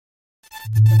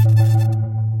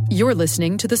You're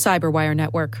listening to the Cyberwire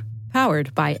Network,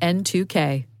 powered by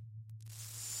N2K.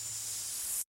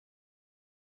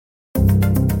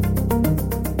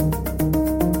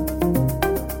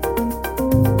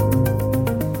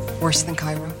 Worse than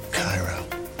Cairo?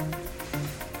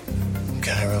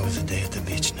 Cairo is a day at the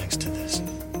beach next to this.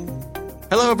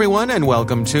 Hello, everyone, and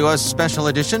welcome to a special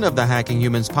edition of the Hacking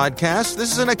Humans podcast.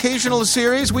 This is an occasional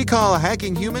series we call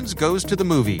Hacking Humans Goes to the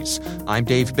Movies. I'm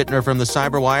Dave Bittner from the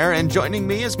Cyberwire, and joining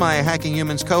me is my Hacking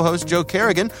Humans co-host, Joe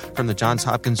Kerrigan, from the Johns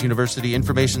Hopkins University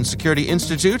Information Security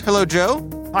Institute. Hello, Joe.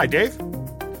 Hi, Dave.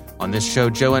 On this show,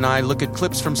 Joe and I look at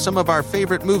clips from some of our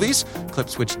favorite movies,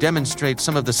 clips which demonstrate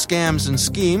some of the scams and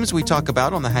schemes we talk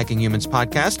about on the Hacking Humans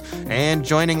podcast. And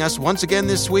joining us once again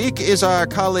this week is our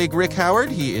colleague Rick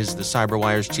Howard. He is the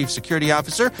Cyberwire's Chief Security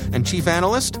Officer and Chief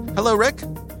Analyst. Hello, Rick.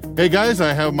 Hey, guys,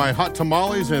 I have my hot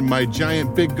tamales and my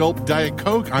giant big gulp Diet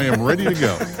Coke. I am ready to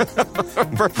go.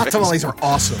 Hot tamales are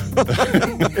awesome.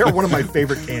 They're one of my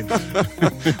favorite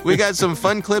candies. We got some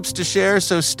fun clips to share,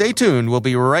 so stay tuned. We'll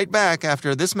be right back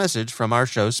after this message from our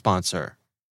show sponsor.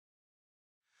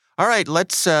 All right,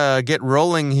 let's get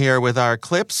rolling here with our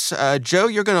clips. Joe,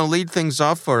 you're going to lead things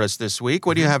off for us this week.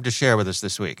 What do you have to share with us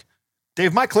this week?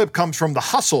 Dave, my clip comes from The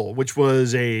Hustle, which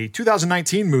was a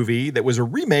 2019 movie that was a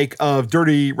remake of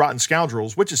Dirty Rotten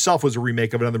Scoundrels, which itself was a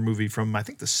remake of another movie from, I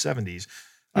think, the 70s.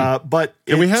 But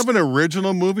Can we have an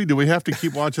original movie? Do we have to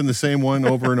keep watching the same one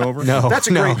over and over? No, that's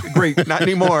a great. Not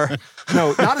anymore.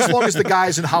 No, not as long as the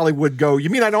guys in Hollywood go, you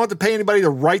mean I don't have to pay anybody to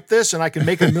write this and I can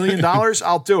make $1 million?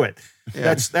 I'll do it.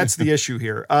 Yeah. That's the issue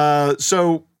here.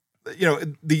 So, you know,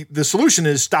 the solution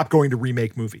is stop going to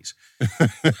remake movies.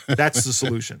 That's the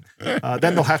solution.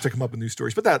 Then they'll have to come up with new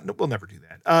stories, but we'll never do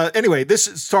that. Anyway, this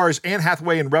stars Anne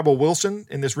Hathaway and Rebel Wilson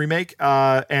in this remake.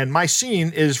 And my scene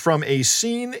is from a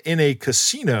scene in a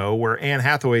casino where Anne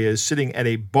Hathaway is sitting at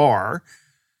a bar.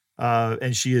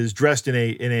 And she is dressed in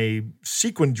a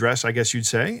sequin dress, I guess you'd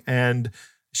say. And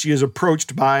she is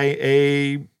approached by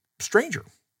a stranger.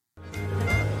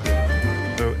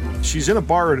 So she's in a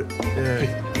bar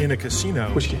in a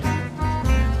casino.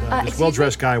 This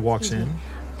well-dressed guy walks in.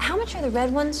 How much are the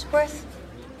red ones worth?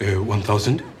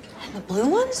 1,000. And the blue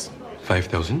ones?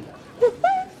 5,000.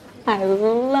 I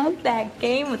love that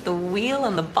game with the wheel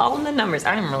and the ball and the numbers.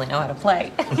 I don't even really know how to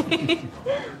play.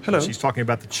 Hello. She's talking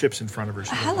about the chips in front of her.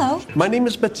 Hello. My name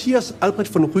is Matthias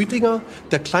Albrecht von Rüdiger,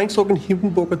 der Kleinsorgen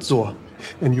Hindenburger Zohr.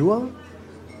 And you are?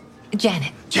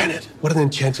 Janet. Janet. What an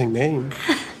enchanting name.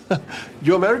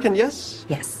 You're American, yes?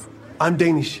 Yes. I'm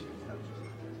Danish.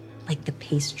 Like the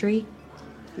pastry?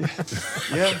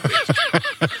 Yeah.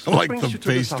 Like brings the you to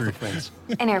the south pastry. of France?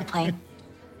 An airplane.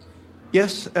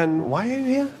 Yes, and why are you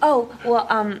here? Oh, well,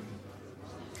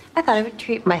 I thought I would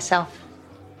treat myself.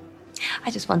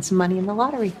 I just won some money in the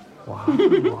lottery. Wow.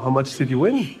 How much did you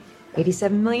win?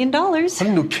 $87 million. Har du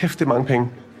nu kæft mange penge?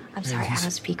 I'm sorry, I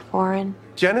don't speak foreign.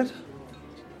 Janet,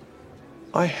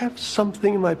 I have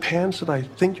something in my pants that I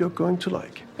think you're going to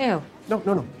like. Ew.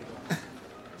 No.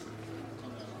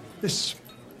 This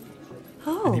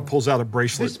And he pulls out a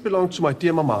bracelet. belongs to my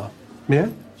dear mama. May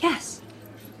I? Yes.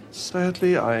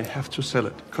 Sadly, I have to sell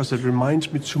it because it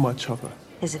reminds me too much of her.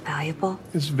 Is it valuable?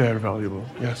 It's very valuable,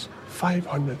 yes.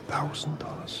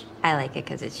 $500,000. I like it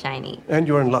because it's shiny. And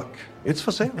you're in luck. It's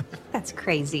for sale. That's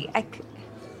crazy.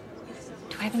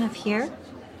 Do I have enough here?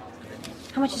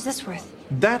 How much is this worth?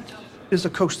 That is a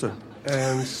coaster.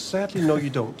 And sadly, no,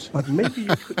 you don't. But maybe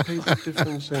you could pay the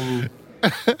difference in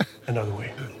another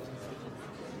way.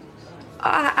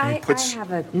 I puts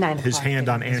have a 9 His o'clock hand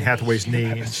on Anne Hathaway's knee,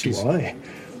 and As she's do I.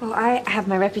 Well, I have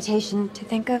my reputation to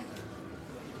think of.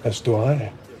 As do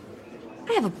I.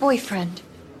 I have a boyfriend.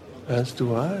 As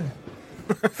do I.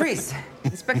 Freeze.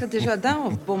 Inspector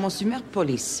Desjardins of Beaumont-sur-Mer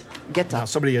Police. Get now up.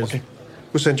 somebody has Okay.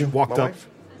 Who sent you? walked My up. wife?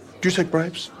 Do you take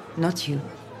bribes? Not you.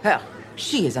 Her.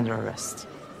 She is under arrest.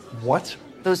 What?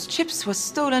 Those chips were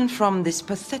stolen from this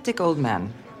pathetic old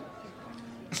man.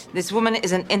 This woman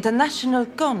is an international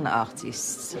con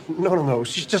artist. No.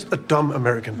 She's just a dumb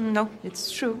American. No, it's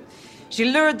true. She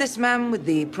lured this man with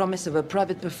the promise of a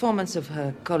private performance of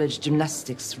her college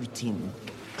gymnastics routine.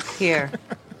 Here.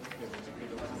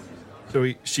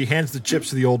 So she hands the chips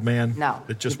to the old man Now,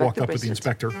 that just give back walked the up with the bracelet.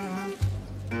 inspector.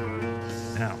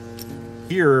 Now,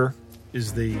 here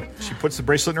is she puts the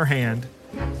bracelet in her hand,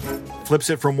 flips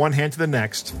it from one hand to the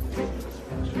next,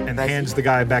 and hands the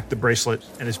guy back the bracelet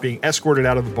and is being escorted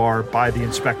out of the bar by the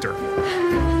inspector.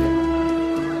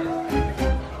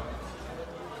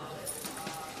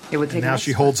 It would take And now an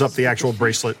she expert holds up to the see actual this.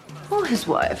 bracelet. Oh, his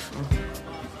wife.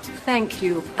 Thank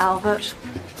you, Albert,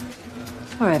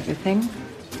 for everything.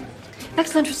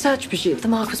 Excellent research, Brigitte. The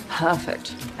mark was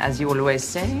perfect. As you always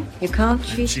say, you can't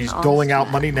cheat. She's doling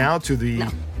out money now to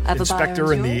the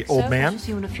inspector and the old man.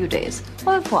 See you in a few days.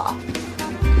 Au revoir.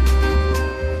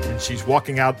 And she's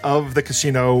walking out of the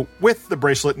casino with the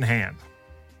bracelet in hand.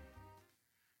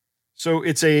 So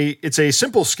it's a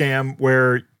simple scam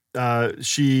where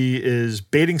she is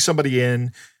baiting somebody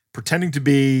in, pretending to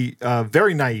be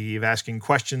very naive, asking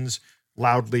questions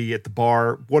loudly at the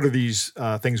bar. What are these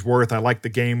things worth? I like the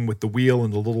game with the wheel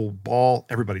and the little ball.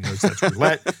 Everybody knows that's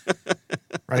roulette,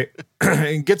 right?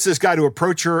 And gets this guy to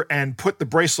approach her and put the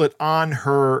bracelet on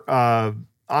her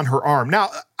arm. Now,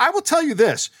 I will tell you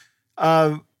this.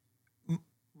 My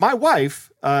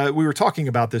wife, we were talking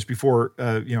about this before,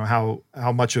 how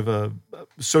much of a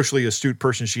socially astute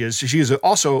person she is. She is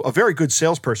also a very good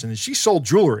salesperson, and she sold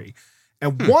jewelry.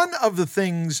 And one of the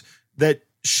things that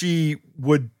she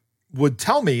would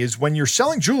tell me is when you're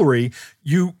selling jewelry,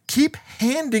 you keep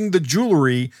handing the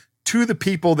jewelry to the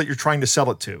people that you're trying to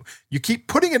sell it to. You keep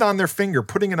putting it on their finger,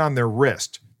 putting it on their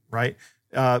wrist, right?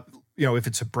 If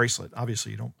it's a bracelet,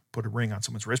 obviously you don't put a ring on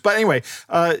someone's wrist. But anyway,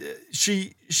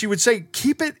 she would say,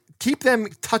 keep them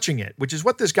touching it, which is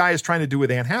what this guy is trying to do with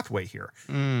Anne Hathaway here.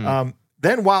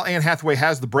 Then while Anne Hathaway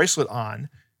has the bracelet on,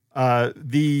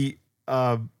 the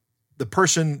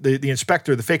person, the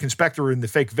inspector, the fake inspector and the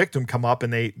fake victim come up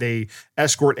and they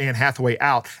escort Anne Hathaway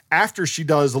out after she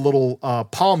does a little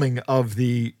palming of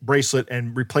the bracelet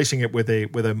and replacing it with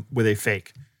a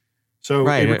fake. So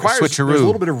it requires there's a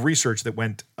little bit of research that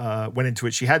went into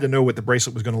it. She had to know what the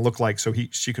bracelet was going to look like so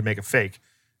she could make a fake.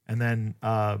 And then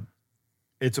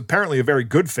it's apparently a very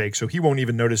good fake, so he won't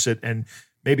even notice it, and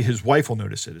maybe his wife will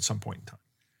notice it at some point in time.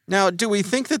 Now, do we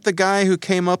think that the guy who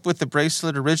came up with the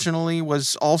bracelet originally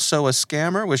was also a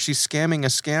scammer? Was she scamming a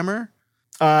scammer?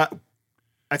 I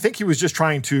think he was just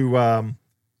trying to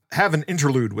have an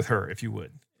interlude with her, if you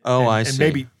would. Oh, I see.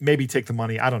 And maybe take the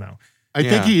money. I don't know. I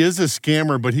think he is a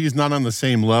scammer, but he's not on the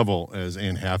same level as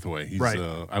Anne Hathaway. He's, right.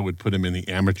 I would put him in the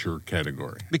amateur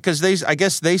category. Because I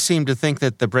guess they seem to think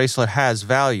that the bracelet has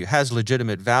value, has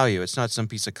legitimate value. It's not some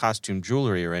piece of costume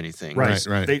jewelry or anything. Right.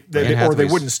 Right. Or they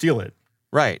wouldn't steal it.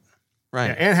 Right.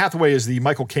 Yeah, Anne Hathaway is the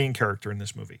Michael Caine character in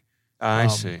this movie. I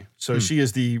see. So she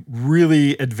is the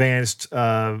really advanced,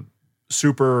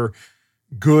 super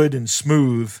good and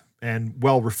smooth and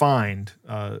well-refined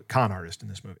con artist in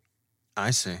this movie.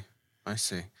 I see.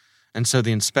 And so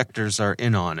the inspectors are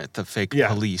in on it. The fake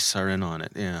police are in on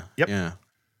it. Yeah. Yep.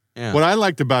 Yeah. What I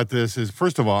liked about this is,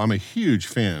 first of all, I'm a huge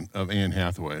fan of Anne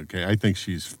Hathaway. Okay, I think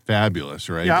she's fabulous,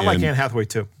 right? Yeah, I like Anne Hathaway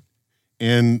too.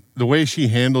 And the way she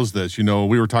handles this, we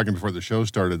were talking before the show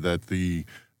started that the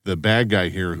bad guy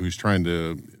here who's trying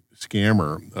to scam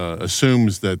her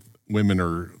assumes that women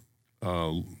are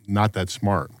not that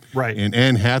smart. Right. And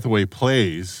Anne Hathaway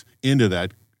plays into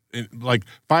that. Like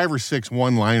 5 or 6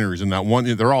 one-liners in that one.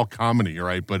 They're all comedy,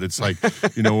 right? But it's like,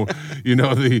 is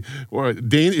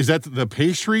that the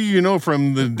pastry,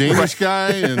 from the Danish guy,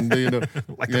 and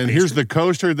like and here's the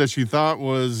coaster that she thought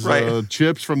was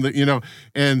chips from the,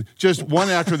 and just one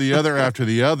after the other after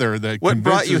the other. That what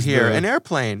brought you here? An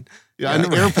airplane. Yeah,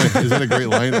 an airplane. Is that a great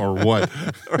line or what?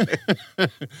 All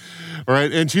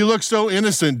right. And she looks so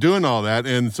innocent doing all that,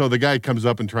 and so the guy comes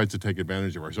up and tries to take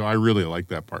advantage of her. So I really like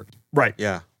that part. Right.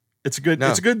 Yeah. It's a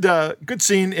good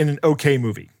scene in an okay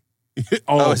movie.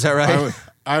 Oh, is that right?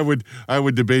 I would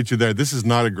debate you there. This is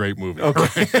not a great movie.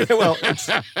 Okay. Well,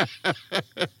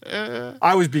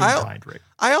 I was being kind, Rick.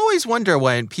 I always wonder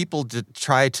when people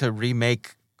try to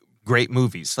remake great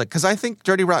movies, because I think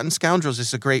Dirty Rotten Scoundrels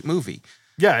is a great movie.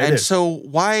 Yeah, it is. So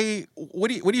why? What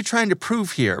are you trying to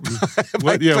prove here?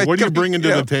 What are you bringing to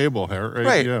the table here?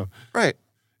 Right. Yeah. Right.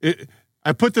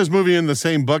 I put this movie in the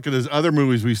same bucket as other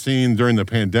movies we've seen during the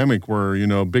pandemic where,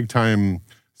 big time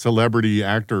celebrity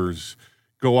actors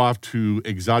go off to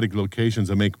exotic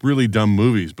locations and make really dumb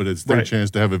movies, but it's their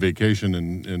chance to have a vacation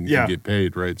and get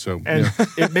paid, right? So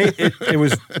it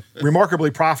was remarkably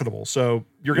profitable. So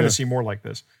you're going to see more like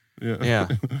this. Yeah.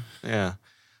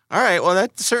 All right. Well,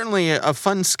 that's certainly a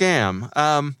fun scam.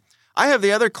 I have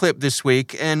the other clip this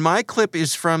week, and my clip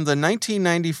is from the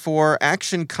 1994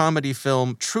 action comedy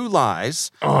film True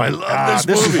Lies. Oh, I love this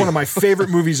movie. This is one of my favorite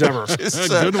movies ever. It's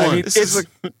a good one.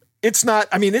 It's not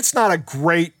a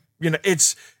great,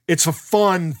 it's a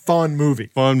fun movie.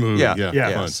 Fun movie.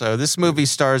 Yeah. Fun. So this movie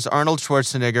stars Arnold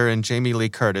Schwarzenegger and Jamie Lee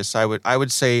Curtis. I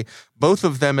would say both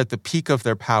of them at the peak of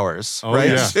their powers. Oh,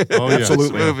 right? Yeah. Oh, yeah.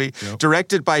 Absolutely. This movie,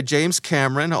 directed by James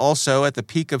Cameron, also at the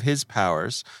peak of his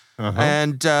powers.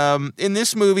 And in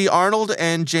this movie, Arnold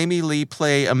and Jamie Lee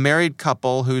play a married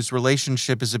couple whose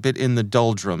relationship is a bit in the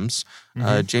doldrums.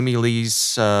 Jamie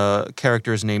Lee's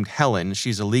character is named Helen.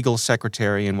 She's a legal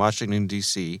secretary in Washington,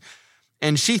 D.C.,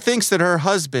 and she thinks that her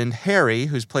husband, Harry,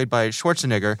 who's played by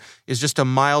Schwarzenegger, is just a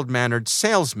mild-mannered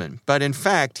salesman. But in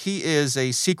fact, he is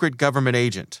a secret government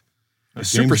agent. A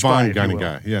super spy kind of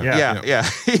guy. Yeah.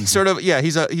 He's sort of,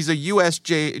 he's a U.S.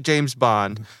 James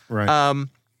Bond. Right.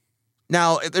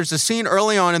 Now, there's a scene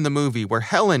early on in the movie where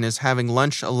Helen is having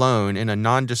lunch alone in a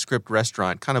nondescript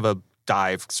restaurant, kind of a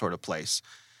dive sort of place.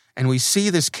 And we see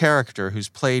this character who's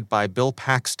played by Bill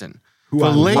Paxton. The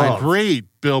late, great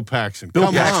Bill Paxton.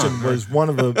 Bill Paxton was one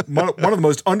of the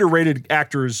most underrated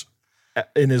actors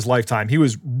in his lifetime. He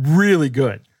was really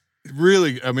good.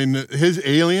 Really, I mean, his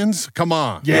Aliens, come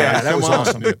on. Yeah, that was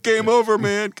awesome. Game over,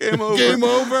 man. Game over. Game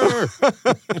over.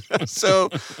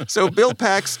 So Bill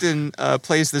Paxton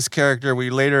plays this character. We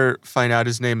later find out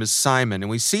his name is Simon, and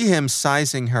we see him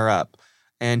sizing her up.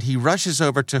 And he rushes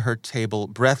over to her table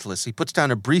breathless. He puts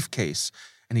down a briefcase,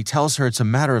 and he tells her it's a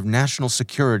matter of national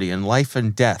security and life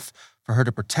and death for her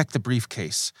to protect the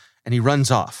briefcase. And he runs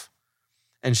off.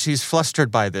 And she's flustered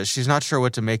by this. She's not sure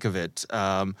what to make of it.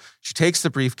 She takes the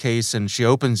briefcase and she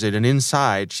opens it, and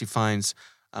inside she finds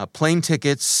plane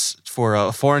tickets for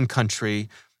a foreign country,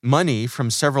 money from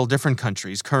several different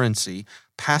countries, currency,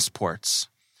 passports.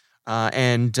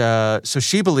 So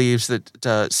she believes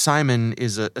that Simon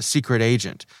is a secret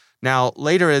agent. Now,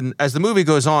 later, as the movie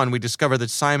goes on, we discover that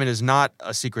Simon is not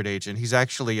a secret agent. He's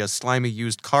actually a slimy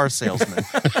used car salesman.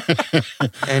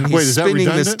 And he's spinning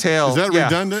this tale. Is that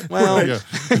redundant? Well,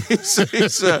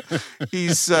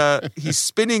 he's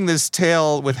spinning this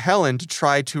tale with Helen to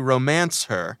try to romance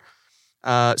her.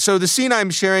 So the scene I'm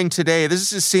sharing today, this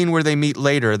is a scene where they meet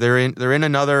later. They're in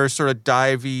another sort of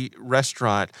divey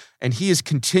restaurant, and he is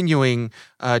continuing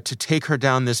to take her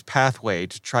down this pathway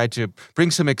to try to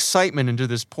bring some excitement into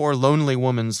this poor lonely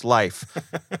woman's life.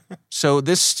 So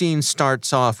this scene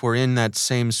starts off, we're in that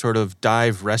same sort of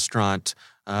dive restaurant.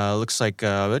 Looks like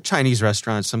a Chinese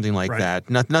restaurant, something like that.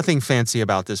 Nothing fancy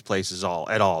about this place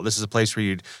at all. This is a place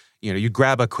where you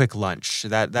grab a quick lunch,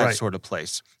 that sort of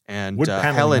place. And wood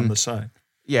paneling Helen on the side.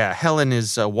 Yeah, Helen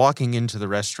is walking into the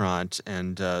restaurant,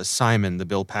 and Simon, the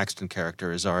Bill Paxton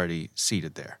character, is already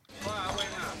seated there.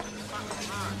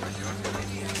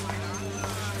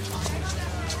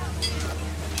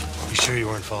 You sure you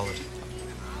weren't followed?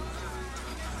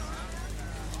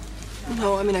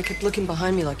 No, I mean, I kept looking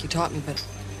behind me like you taught me, but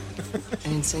I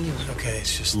didn't send you. Okay,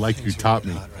 it's just like you taught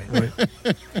me. Right?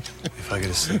 If I get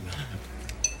a signal,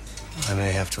 I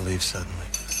may have to leave suddenly.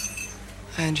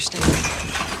 I understand.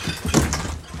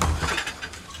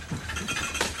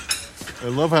 I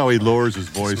love how he lowers his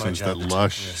voice into that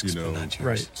lush,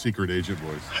 secret agent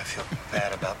voice. I feel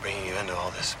bad about bringing you into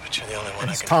all this, but you're the only one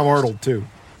I It's can Tom trust. Arnold, too.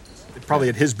 Probably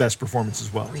at his best performance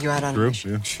as well. Were you out on a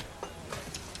mission?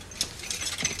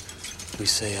 We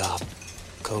say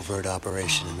covert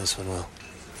operation, and this one will.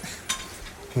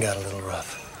 Got a little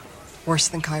rough. Worse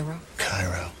than Cairo?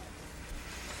 Cairo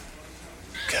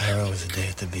was the day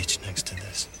at the beach next to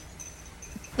this.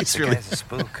 It's The really guy's a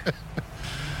spook.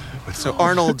 so.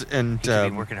 Arnold and He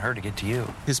could be working hard to get to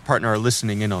you. his partner are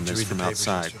listening in on Did you this read the from papers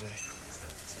outside. yesterday?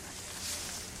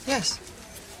 Yes.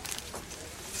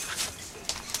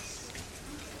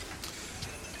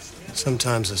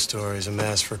 Sometimes a story is a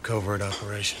mask for a covert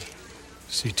operation.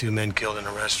 See 2 men killed in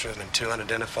a restroom and 2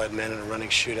 unidentified men in a running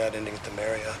shootout ending at the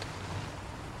Marriott.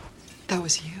 That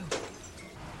was you.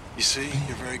 You see,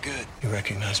 you're very good. You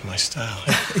recognize my style.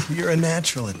 You're a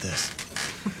natural at this.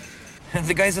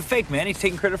 The guy's a fake, man. He's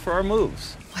taking credit for our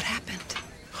moves. What happened?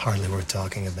 Hardly worth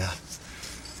talking about.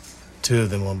 2 of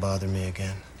them won't bother me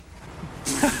again.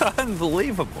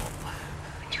 Unbelievable.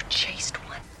 You chased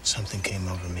one. Something came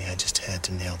over me. I just had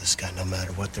to nail this guy, no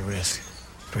matter what the risk.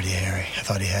 Pretty hairy. I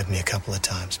thought he had me a couple of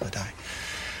times, but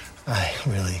I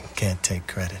really can't take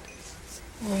credit.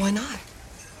 Well, why not?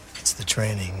 It's the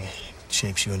training. It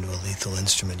shapes you into a lethal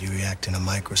instrument. You react in a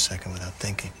microsecond without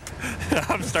thinking.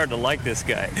 I'm starting to like this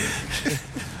guy.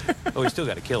 Oh, we still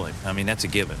got to kill him. I mean, that's a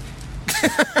given.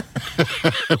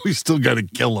 We still got to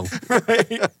kill him.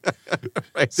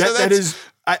 Right. So That is,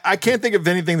 I can't think of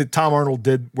anything that Tom Arnold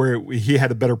did where he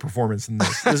had a better performance than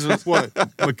this. This is what?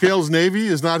 McHale's Navy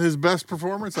is not his best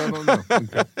performance? I don't know.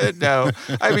 Okay. No,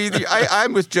 I mean,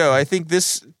 I'm with Joe. I think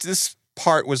this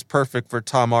part was perfect for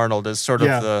Tom Arnold as sort of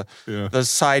the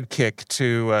sidekick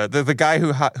to the guy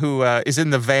who is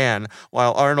in the van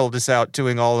while Arnold is out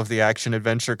doing all of the action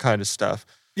adventure kind of stuff.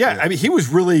 Yeah, I mean, he was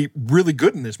really, really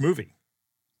good in this movie.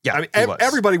 Yeah, I mean,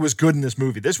 everybody was good in this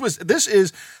movie. This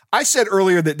is, I said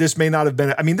earlier that this may not have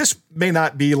been, I mean, this may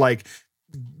not be like,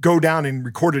 go down in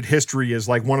recorded history as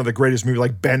like one of the greatest movies,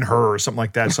 like Ben-Hur or something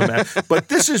like that. But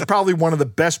this is probably one of the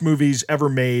best movies ever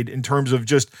made in terms of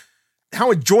just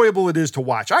how enjoyable it is to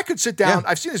watch. I could sit down,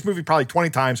 I've seen this movie probably 20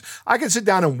 times. I could sit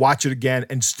down and watch it again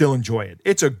and still enjoy it.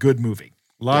 It's a good movie.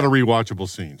 A lot of rewatchable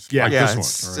scenes. Yeah, like yeah,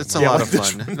 this one. It's a lot of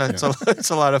fun. It's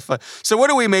a lot of fun. So what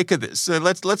do we make of this?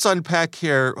 Let's unpack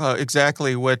here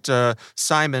exactly what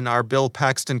Simon, our Bill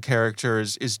Paxton character,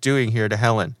 is doing here to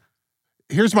Helen.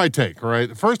 Here's my take, all right?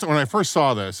 When I first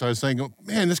saw this, I was saying,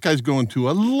 man, this guy's going to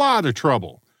a lot of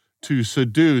trouble to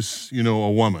seduce, a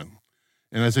woman.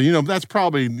 And I said, that's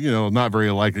probably, not very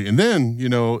likely. And then,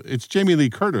 it's Jamie Lee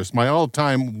Curtis, my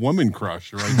all-time woman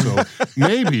crush, right? So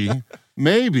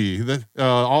maybe that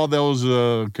all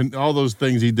those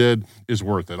things he did is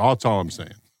worth it. That's all I'm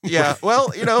saying. Yeah. Well,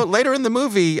 later in the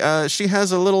movie, she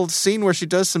has a little scene where she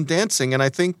does some dancing, and I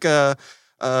think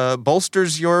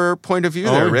bolsters your point of view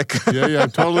there, Rick. Yeah,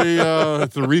 totally.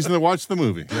 It's the reason to watch the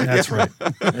movie. Yeah, that's right.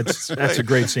 That's a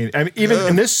great scene. I mean, even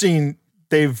in this scene,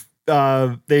 they've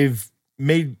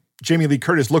made Jamie Lee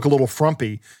Curtis look a little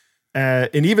frumpy,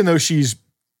 and even though she's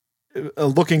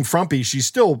looking frumpy, she's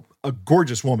still a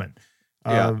gorgeous woman.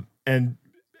 And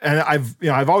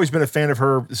I've always been a fan of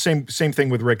her. Same thing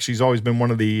with Rick. She's always been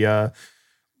one of the. I've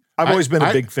always been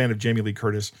a big fan of Jamie Lee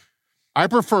Curtis. I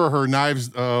prefer her Knives.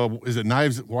 Is it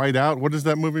Knives White Out? What is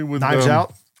that movie with Knives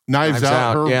Out? Knives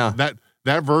Out. Her,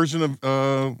 that version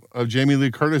of Jamie Lee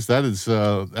Curtis. That's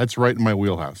right in my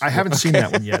wheelhouse. I haven't seen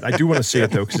that one yet. I do want to see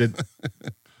it though because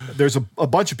there's a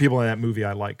bunch of people in that movie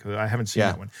I like. I haven't seen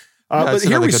that one. But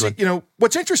here we see.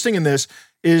 What's interesting in this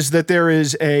is that there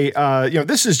is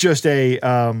this is just a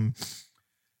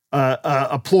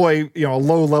ploy, a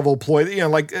low level ploy,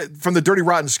 like from the Dirty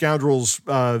Rotten Scoundrels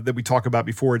that we talk about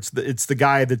before. It's the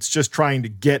guy that's just trying to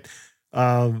get,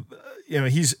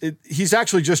 he's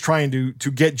actually just trying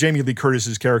to get Jamie Lee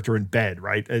Curtis's character in bed,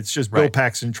 right? It's just Bill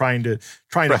Paxton trying to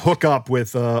hook up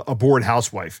with a bored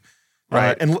housewife,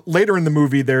 right? And later in the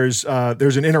movie, there's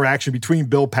an interaction between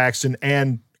Bill Paxton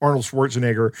and Arnold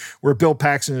Schwarzenegger, where Bill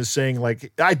Paxton is saying,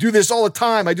 like, I do this all the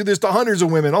time. I do this to hundreds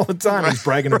of women all the time. He's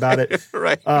bragging about it.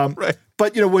 Right.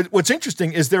 But, what's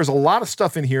interesting is there's a lot of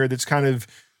stuff in here that's kind of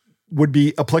would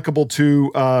be applicable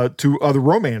to other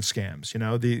romance scams,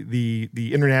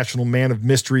 the international man of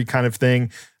mystery kind of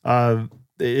thing.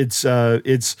 This is a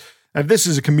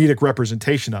comedic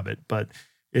representation of it, but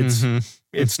it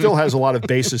still has a lot of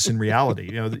basis in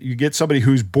reality. You get somebody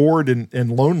who's bored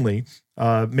and lonely,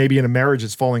 maybe in a marriage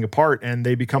that's falling apart, and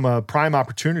they become a prime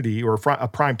opportunity or a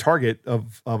prime target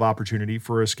of opportunity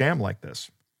for a scam like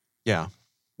this. Yeah.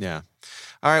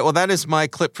 All right. Well, that is my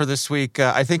clip for this week.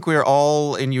 I think we're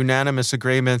all in unanimous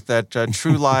agreement that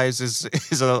True Lies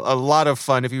is a lot of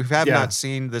fun. If you have not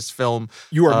seen this film,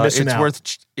 you are missing out.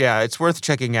 It's worth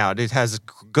checking out. It has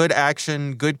good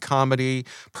action, good comedy,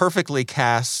 perfectly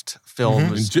cast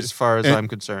film as far as I'm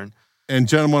concerned. And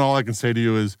gentlemen, all I can say to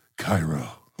you is Cairo.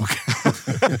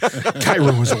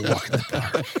 Cairo was a walk in the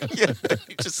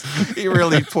park. He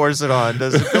really pours it on,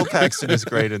 doesn't he? Bill Paxton is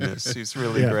great in this. He's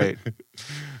really great.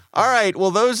 All right. Well,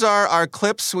 those are our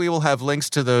clips. We will have links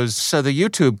to those. So the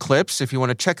YouTube clips, if you want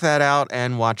to check that out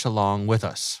and watch along with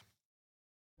us.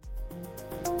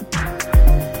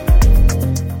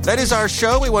 That is our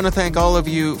show. We want to thank all of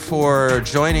you for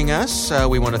joining us.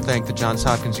 We want to thank the Johns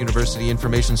Hopkins University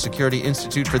Information Security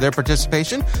Institute for their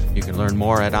participation. You can learn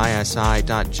more at isi.jhu.edu.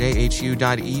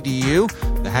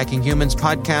 The Hacking Humans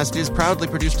podcast is proudly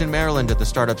produced in Maryland at the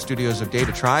startup studios of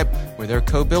Data Tribe, where they're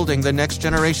co-building the next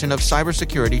generation of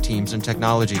cybersecurity teams and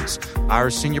technologies.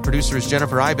 Our senior producer is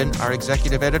Jennifer Iben. Our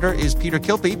executive editor is Peter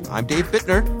Kilpe. I'm Dave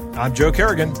Bittner. I'm Joe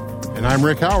Kerrigan. And I'm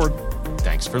Rick Howard.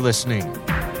 Thanks for listening.